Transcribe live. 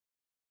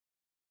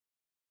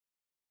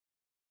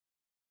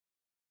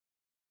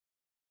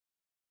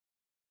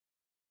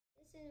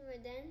This is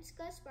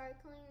Radenska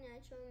Sparkling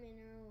Natural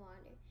Mineral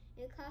Water.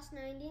 It costs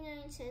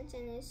 99 cents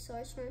and is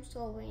sourced from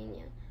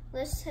Slovenia.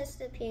 Let's test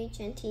the pH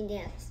and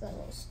TDS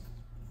levels.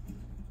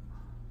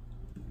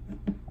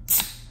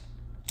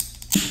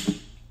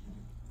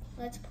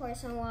 Let's pour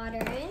some water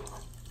in.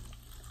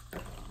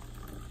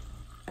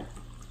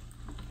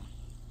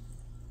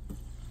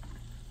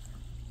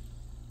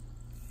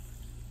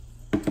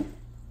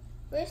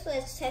 First,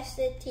 let's test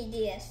the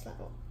TDS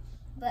level.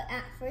 But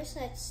at first,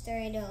 let's stir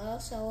it a little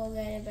so we'll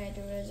get a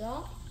better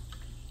result.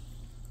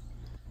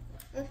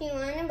 If you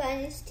want to buy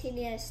this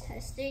TDS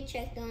tester,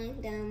 check the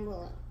link down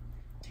below.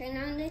 Turn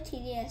on the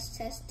TDS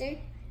tester,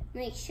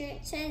 make sure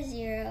it says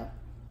 0,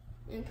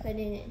 and put it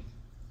in.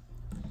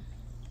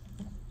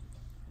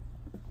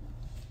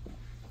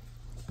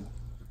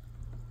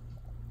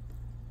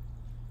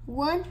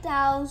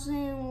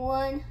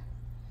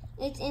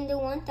 It's in the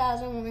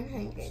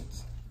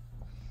 1,100s.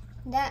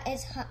 That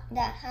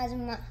has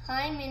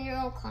high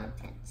mineral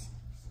contents.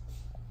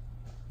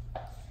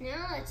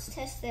 Now let's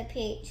test the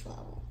pH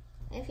level.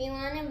 If you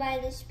want to buy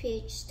this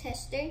pH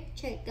tester,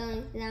 check the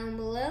link down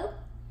below.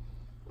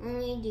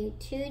 Only do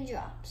 2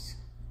 drops.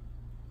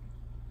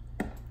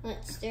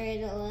 Let's stir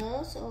it a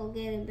little so we'll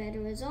get a better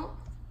result.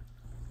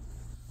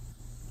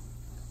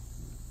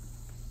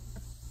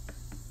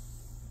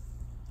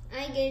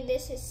 I gave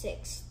this a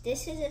 6.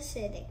 This is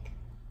acidic.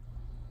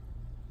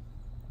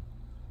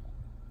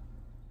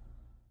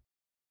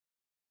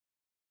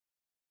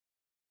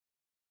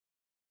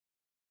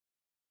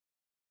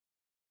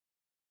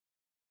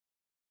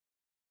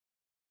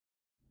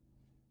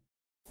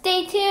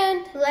 Stay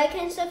tuned, Like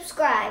and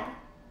subscribe.